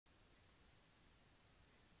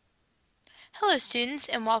Hello students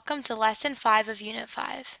and welcome to Lesson 5 of Unit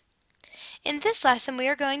 5. In this lesson we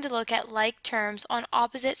are going to look at like terms on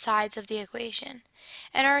opposite sides of the equation.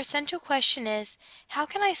 And our essential question is, how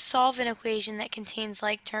can I solve an equation that contains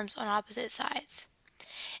like terms on opposite sides?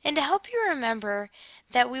 And to help you remember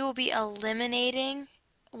that we will be eliminating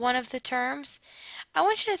one of the terms, I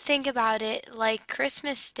want you to think about it like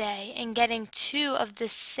Christmas Day and getting two of the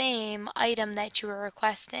same item that you were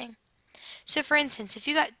requesting. So for instance, if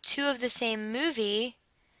you got two of the same movie,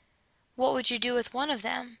 what would you do with one of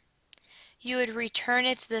them? You would return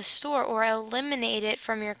it to the store or eliminate it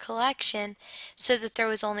from your collection so that there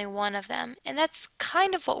was only one of them. And that's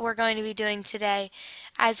kind of what we're going to be doing today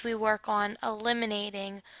as we work on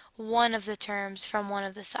eliminating one of the terms from one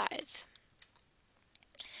of the sides.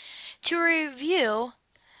 To review,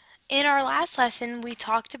 in our last lesson we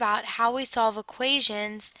talked about how we solve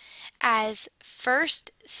equations as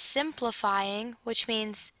first simplifying, which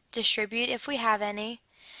means distribute if we have any,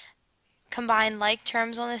 combine like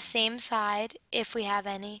terms on the same side if we have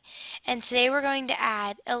any, and today we're going to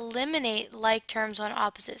add eliminate like terms on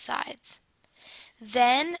opposite sides.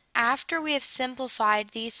 Then, after we have simplified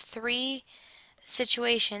these three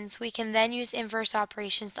situations, we can then use inverse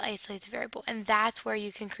operations to isolate the variable, and that's where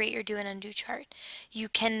you can create your do and undo chart. You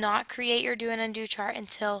cannot create your do and undo chart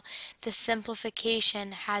until the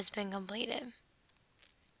simplification has been completed.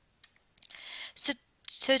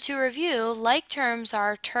 So to review, like terms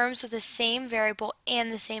are terms with the same variable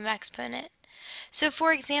and the same exponent. So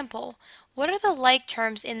for example, what are the like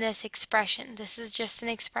terms in this expression? This is just an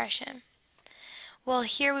expression. Well,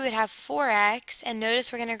 here we would have 4x, and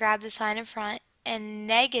notice we're going to grab the sign in front, and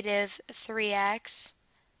negative 3x.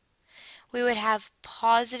 We would have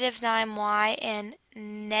positive 9y and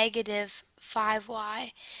negative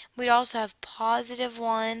 5y. We'd also have positive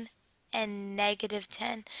 1 and negative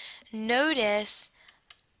 10. Notice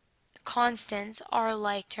constants are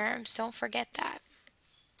like terms. Don't forget that.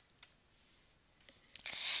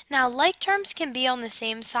 Now, like terms can be on the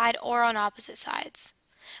same side or on opposite sides.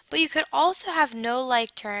 But you could also have no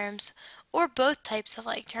like terms or both types of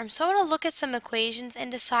like terms. So I want to look at some equations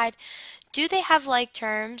and decide, do they have like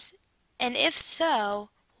terms? And if so,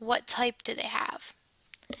 what type do they have?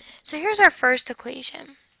 So here's our first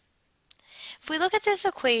equation. If we look at this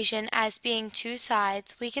equation as being two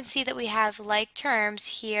sides, we can see that we have like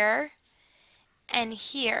terms here and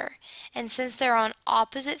here. And since they're on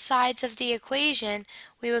opposite sides of the equation,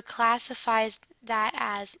 we would classify that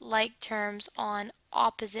as like terms on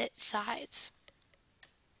opposite sides.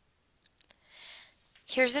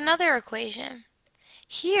 Here's another equation.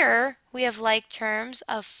 Here we have like terms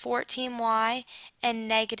of 14y and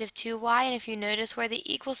negative 2y, and if you notice where the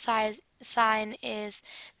equal sign is,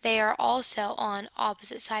 they are also on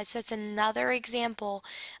opposite sides. So that's another example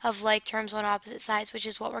of like terms on opposite sides, which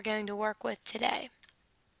is what we're going to work with today.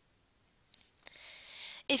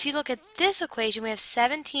 If you look at this equation, we have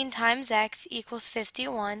 17 times x equals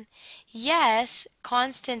 51. Yes,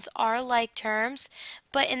 constants are like terms,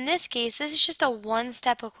 but in this case, this is just a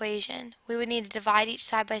one-step equation. We would need to divide each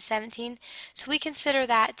side by 17, so we consider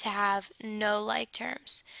that to have no like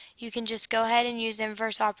terms. You can just go ahead and use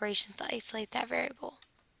inverse operations to isolate that variable.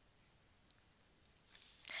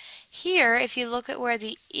 Here, if you look at where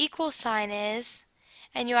the equal sign is,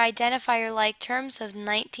 and you identify your like terms of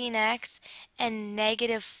 19x and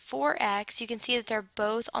negative 4x, you can see that they're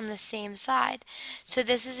both on the same side. So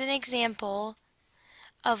this is an example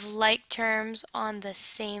of like terms on the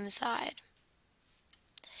same side.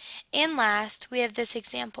 And last, we have this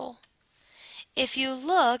example. If you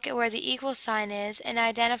look at where the equal sign is and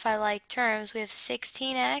identify like terms, we have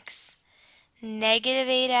 16x, negative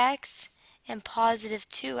 8x, and positive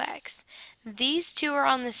 2x. These two are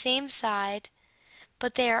on the same side,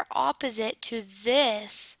 but they are opposite to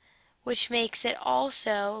this, which makes it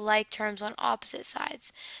also like terms on opposite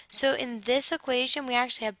sides. So in this equation, we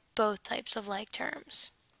actually have both types of like terms.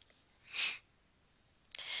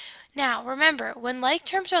 Now, remember, when like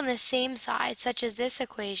terms are on the same side, such as this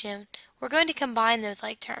equation, we're going to combine those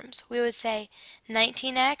like terms. We would say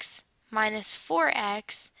 19x minus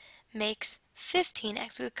 4x makes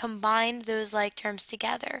 15x. We would combine those like terms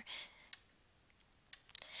together.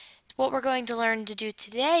 What we're going to learn to do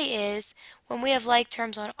today is, when we have like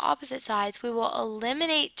terms on opposite sides, we will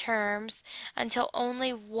eliminate terms until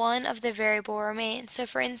only one of the variable remains. So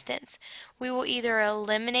for instance, we will either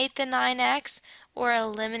eliminate the 9x or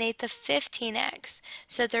eliminate the 15x,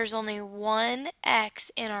 so that there's only one x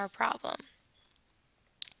in our problem.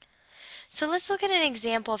 So let's look at an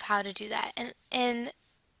example of how to do that. And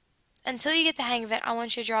until you get the hang of it, I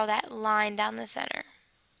want you to draw that line down the center.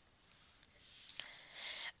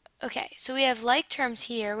 Okay, so we have like terms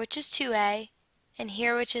here, which is 2a, and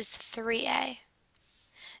here, which is 3a.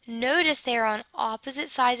 Notice they are on opposite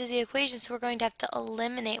sides of the equation, so we're going to have to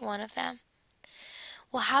eliminate one of them.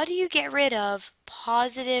 Well, how do you get rid of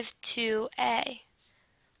positive 2a?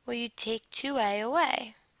 Well, you take 2a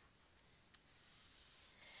away.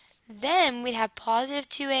 Then we'd have positive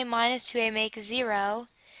 2a minus 2a makes 0,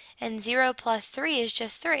 and 0 plus 3 is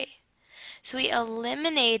just 3. So we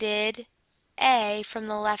eliminated a from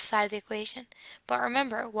the left side of the equation. But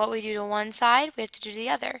remember, what we do to one side, we have to do to the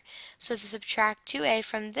other. So to subtract 2a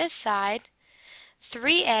from this side,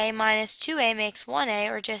 3a minus 2a makes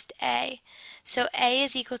 1a, or just a. So a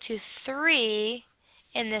is equal to 3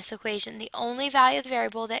 in this equation. The only value of the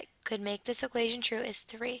variable that could make this equation true is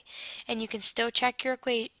 3. And you can still check your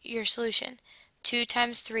solution. 2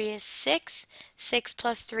 times 3 is 6. 6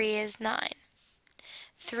 plus 3 is 9.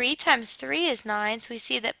 3 times 3 is 9, so we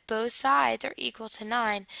see that both sides are equal to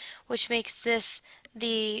 9, which makes this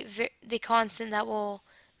the constant that will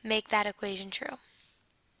make that equation true.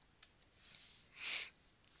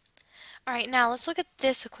 Alright, now let's look at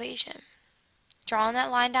this equation. Drawing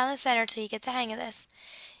that line down the center till you get the hang of this.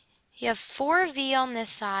 You have 4v on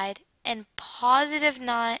this side and positive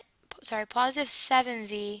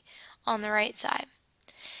 7v on the right side.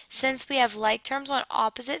 Since we have like terms on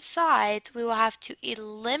opposite sides, we will have to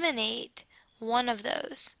eliminate one of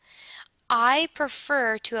those. I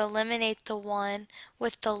prefer to eliminate the one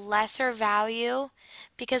with the lesser value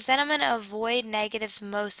because then I'm going to avoid negatives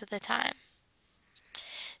most of the time.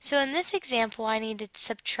 So in this example, I need to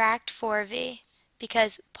subtract 4v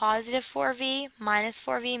because positive 4v minus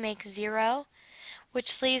 4v makes 0,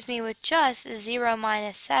 which leaves me with just 0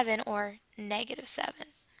 minus 7, or negative 7.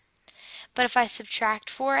 But if I subtract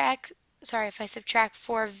 4v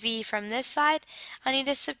from this side, I need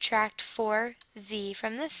to subtract 4v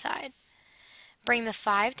from this side. Bring the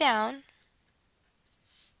 5 down.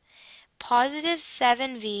 Positive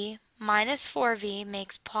 7v minus 4v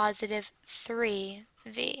makes positive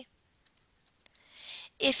 3v.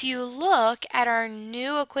 If you look at our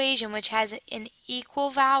new equation, which has an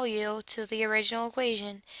equal value to the original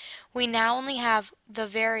equation, we now only have the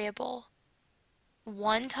variable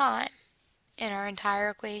one time in our entire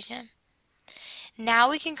equation. Now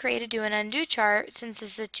we can create a do and undo chart since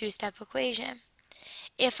this is a two-step equation.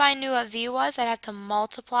 If I knew what v was, I'd have to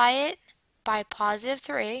multiply it by positive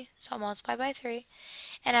 3, so I'll multiply by 3,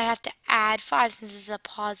 and I'd have to add 5 since this is a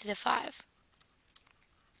positive 5.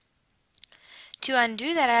 To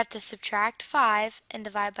undo that, I have to subtract 5 and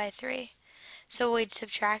divide by 3. So we'd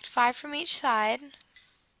subtract 5 from each side,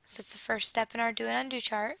 so that's the first step in our do and undo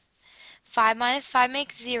chart. 5 minus 5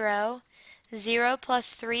 makes 0. 0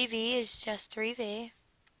 plus 3v is just 3v.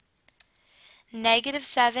 Negative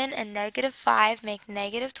 7 and negative 5 make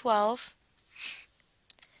negative 12.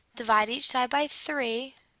 Divide each side by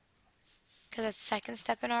 3, because that's the second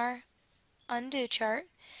step in our undo chart.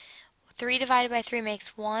 3 divided by 3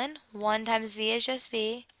 makes 1. 1 times v is just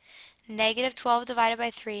v. Negative 12 divided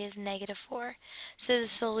by 3 is negative 4. So the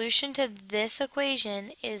solution to this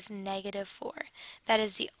equation is negative 4. That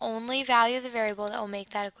is the only value of the variable that will make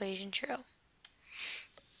that equation true.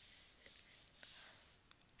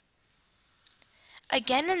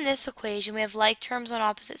 Again, in this equation, we have like terms on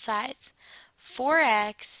opposite sides,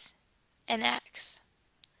 4x and x.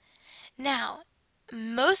 Now,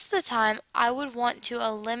 most of the time, I would want to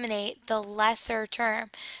eliminate the lesser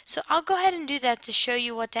term. So I'll go ahead and do that to show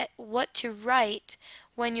you what to write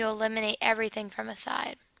when you eliminate everything from a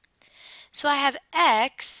side. So I have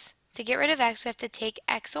x. To get rid of x, we have to take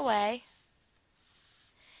x away.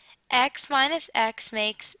 X minus x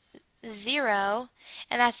makes 0,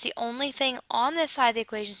 and that's the only thing on this side of the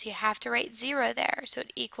equation, so you have to write 0 there, so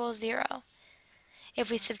it equals 0. If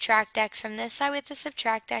we subtract x from this side, we have to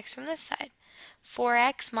subtract x from this side.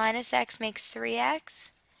 4x minus x makes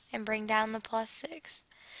 3x, and bring down the plus 6.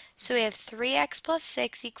 So we have 3x plus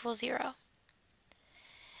 6 equals 0.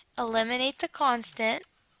 Eliminate the constant.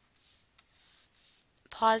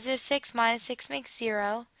 Positive 6 minus 6 makes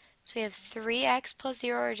 0. So we have 3x plus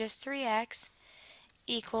 0, or just 3x,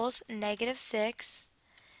 equals negative 6.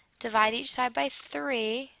 Divide each side by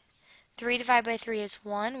 3. 3 divided by 3 is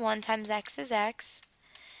 1. 1 times x is x.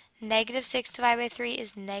 Negative 6 divided by 3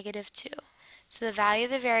 is negative 2. So the value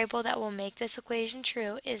of the variable that will make this equation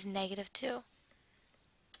true is negative 2.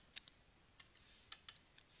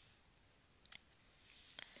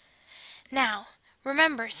 Now,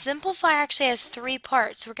 remember, simplify actually has 3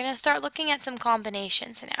 parts. We're going to start looking at some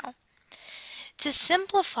combinations now. To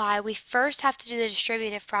simplify, we first have to do the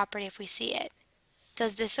distributive property if we see it.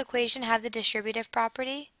 Does this equation have the distributive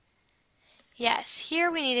property? Yes. Here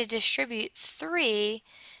we need to distribute 3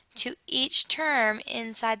 to each term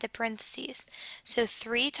inside the parentheses. So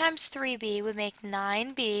 3 times 3b would make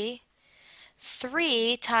 9b.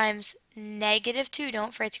 3 times negative 2,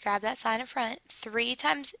 don't forget to grab that sign in front. 3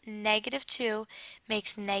 times negative 2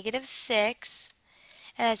 makes negative 6,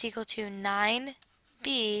 and that's equal to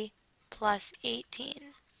 9b plus 18.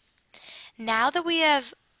 Now that we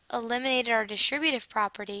have eliminated our distributive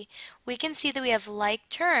property, we can see that we have like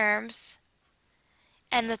terms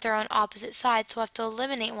and that they're on opposite sides, so we'll have to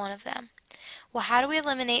eliminate one of them. Well, how do we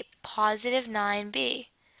eliminate positive 9b?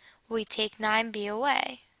 We take 9b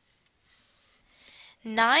away.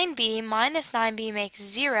 9b minus 9b makes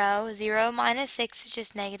 0. 0 minus 6 is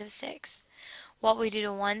just negative 6. What we do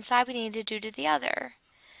to one side, we need to do to the other.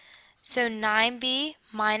 So 9b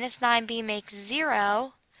minus 9b makes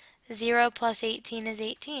 0. 0 plus 18 is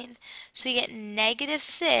 18. So we get negative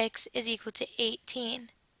 6 is equal to 18,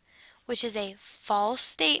 which is a false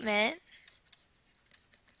statement,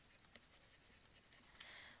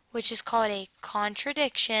 which is called a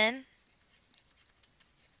contradiction,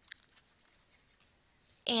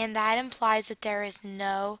 and that implies that there is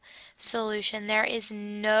no solution. There is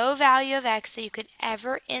no value of x that you could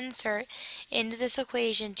ever insert into this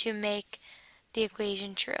equation to make the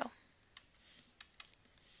equation true.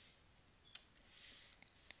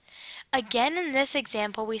 Again, in this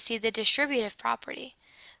example, we see the distributive property.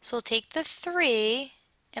 So we'll take the 3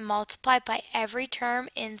 and multiply it by every term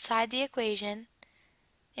inside the equation,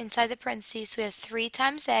 inside the parentheses. So we have 3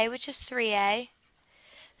 times a, which is 3a,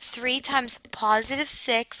 3 times positive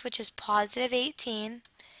 6, which is positive 18,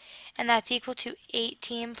 and that's equal to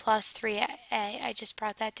 18 plus 3a. I just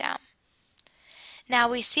brought that down. Now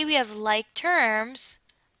we see we have like terms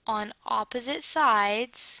on opposite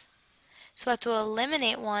sides, so we have to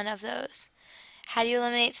eliminate one of those. How do you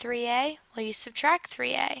eliminate 3a? Well, you subtract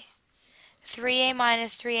 3a. 3a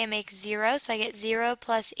minus 3a makes 0, so I get 0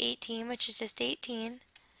 plus 18, which is just 18.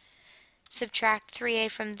 Subtract 3a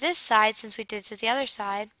from this side since we did it to the other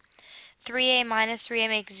side. 3a minus 3a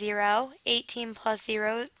makes 0. 18 plus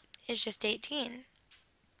 0 is just 18.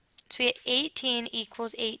 So we get 18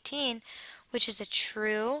 equals 18, which is a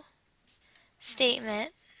true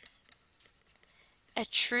statement. A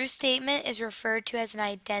true statement is referred to as an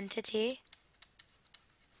identity,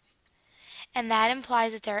 and that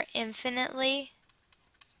implies that there are infinitely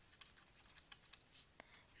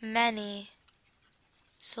many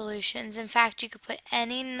solutions. In fact, you could put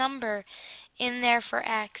any number in there for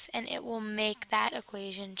x and it will make that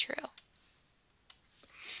equation true.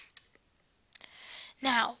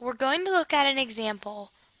 Now, we're going to look at an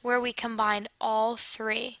example where we combined all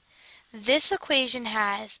three. This equation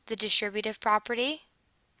has the distributive property,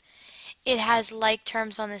 it has like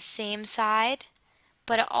terms on the same side,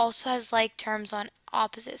 but it also has like terms on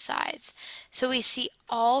opposite sides. So we see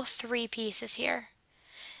all three pieces here.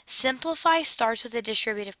 Simplify starts with the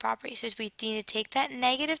distributive property, so we need to take that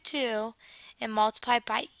negative 2 and multiply it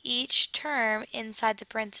by each term inside the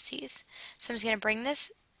parentheses. So I'm just going to bring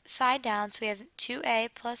this side down, so we have 2a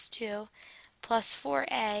plus 2 plus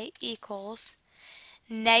 4a equals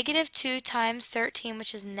negative 2 times 13,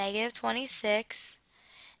 which is negative 26.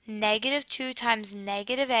 Negative 2 times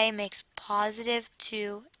negative a makes positive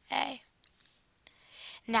 2a.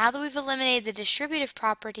 Now that we've eliminated the distributive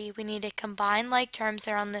property, we need to combine like terms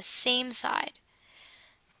that are on the same side.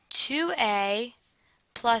 2a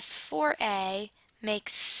plus 4a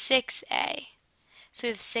makes 6a. So we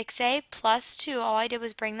have 6a plus 2, all I did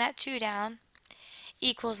was bring that 2 down,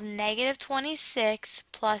 equals negative 26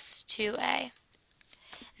 plus 2a.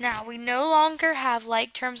 Now we no longer have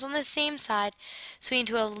like terms on the same side, so we need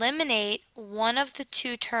to eliminate one of the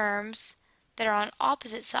two terms that are on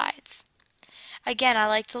opposite sides. Again, I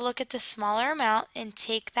like to look at the smaller amount and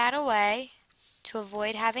take that away to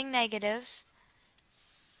avoid having negatives.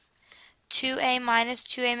 2a minus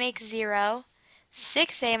 2a makes 0.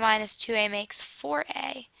 6a minus 2a makes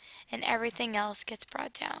 4a, and everything else gets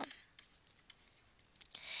brought down.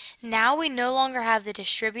 Now we no longer have the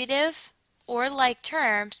distributive or like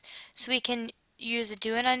terms, so we can use a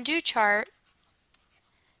do and undo chart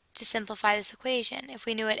to simplify this equation. If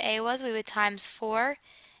we knew what a was, we would times 4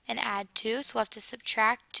 and add 2, so we'll have to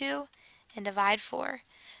subtract 2 and divide 4.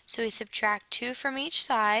 So we subtract 2 from each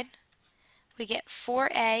side, we get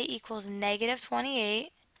 4a equals negative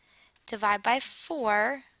 28, divide by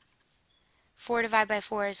 4, 4 divided by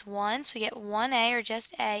 4 is 1, so we get 1a, or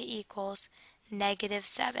just a, equals negative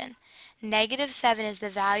 7. Negative 7 is the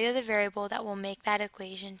value of the variable that will make that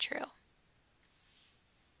equation true.